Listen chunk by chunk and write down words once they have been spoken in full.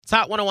It's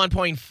Hot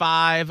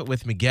 101.5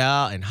 with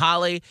Miguel and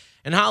Holly.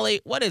 And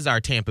Holly, what is our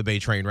Tampa Bay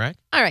train wreck?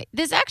 All right,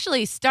 this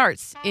actually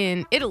starts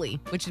in Italy,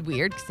 which is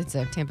weird because it's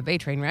a Tampa Bay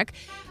train wreck.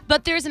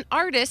 But there's an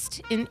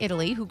artist in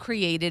Italy who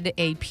created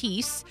a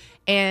piece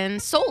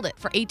and sold it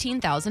for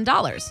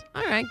 $18,000.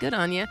 All right, good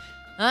on you.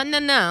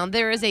 No.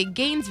 There is a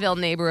Gainesville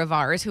neighbor of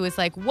ours who is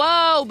like,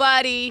 whoa,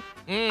 buddy,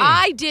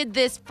 I did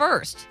this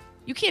first.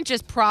 You can't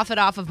just profit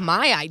off of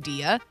my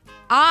idea.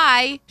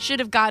 I should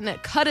have gotten a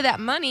cut of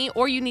that money,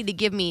 or you need to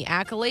give me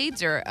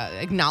accolades or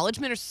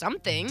acknowledgement or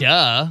something.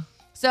 Duh.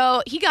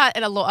 So he got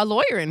a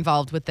lawyer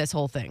involved with this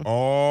whole thing.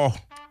 Oh.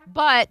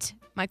 But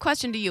my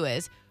question to you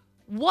is,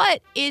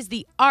 what is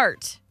the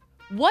art?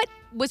 What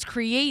was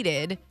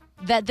created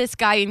that this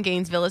guy in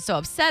Gainesville is so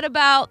upset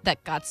about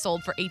that got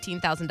sold for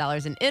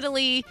 $18,000 in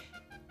Italy?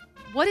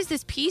 What is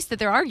this piece that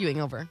they're arguing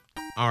over?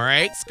 All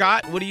right,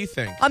 Scott, what do you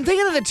think? I'm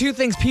thinking of the two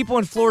things people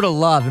in Florida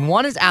love, and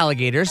one is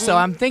alligators, so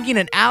I'm thinking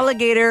an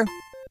alligator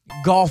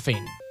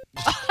golfing.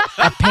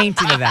 A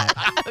painting of that.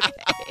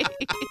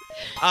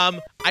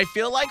 I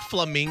feel like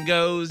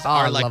flamingos Oh,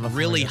 are I like love a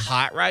really flamingo.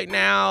 hot right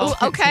now.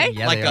 Ooh, okay.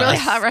 Yeah, like they a are. Really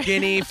hot right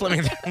skinny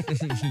flamingo.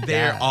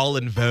 They're Yeah. all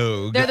in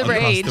vogue They're the across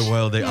rage. the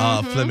world. They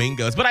are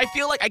flamingos. But I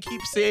feel like I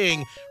keep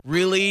seeing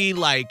really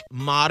like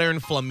modern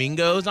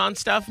flamingos on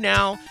stuff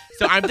now.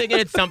 So I'm thinking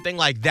it's something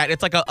like that.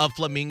 It's like a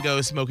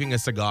flamingo smoking a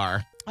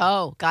cigar.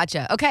 Oh,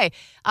 gotcha. Okay.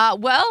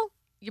 Well,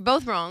 you're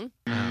both wrong.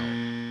 Oh.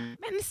 Man,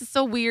 this is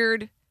so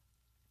weird.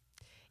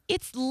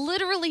 It's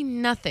literally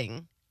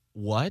nothing.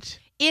 What?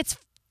 It's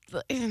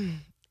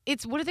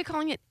what are they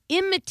calling it?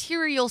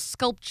 Immaterial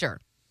sculpture.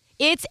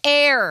 It's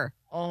air.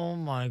 Oh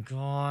my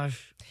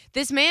gosh.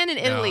 This man in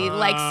Italy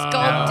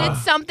sculpted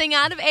something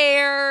out of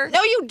air.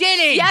 No, you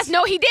didn't. Yes,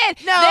 no, he did.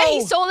 No. Then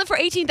he sold it for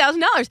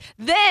 $18,000.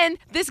 Then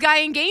this guy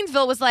in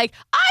Gainesville was like,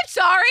 I'm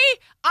sorry.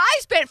 I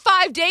spent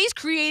 5 days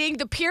creating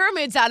the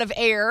pyramids out of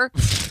air.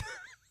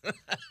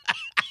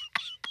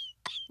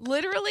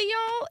 Literally,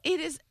 y'all,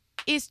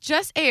 it's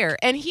just air.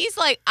 And he's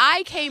like,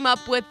 I came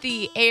up with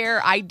the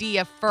air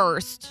idea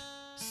first.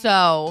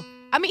 So,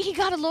 I mean, he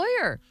got a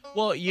lawyer.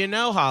 Well, you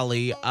know,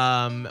 Holly,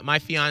 my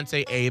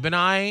fiance Abe and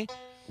I,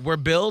 we're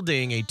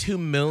building a $2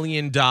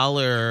 million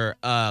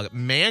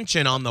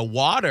mansion on the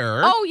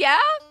water Oh, yeah?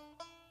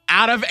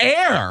 out of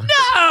air.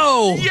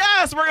 No.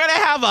 Yes, we're going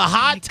to have a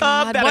hot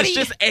tub God, that what is are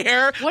you- just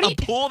air, what are a you-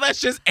 pool that's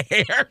just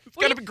air. It's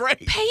going to be great.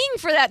 Paying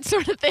for that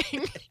sort of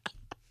thing.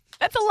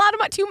 That's a lot of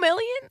money. $2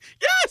 million?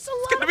 Yes,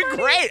 it's going to be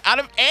great out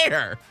of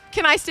air.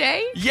 Can I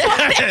stay?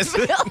 Yes.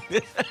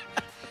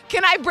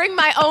 Can I bring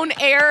my own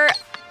air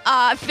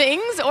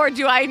things, or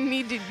do I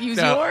need to use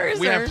No, yours?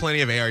 we or have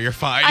plenty of air. You're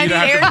fine. I You don't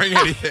need have air to bring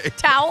anything.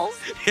 towels?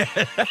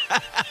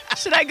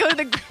 Should I go to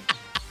the?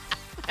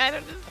 I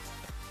don't know.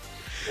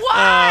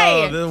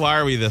 Why? Oh, then why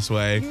are we this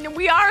way?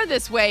 We are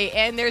this way,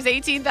 and there's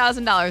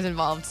 $18,000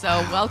 involved. So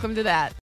welcome to that.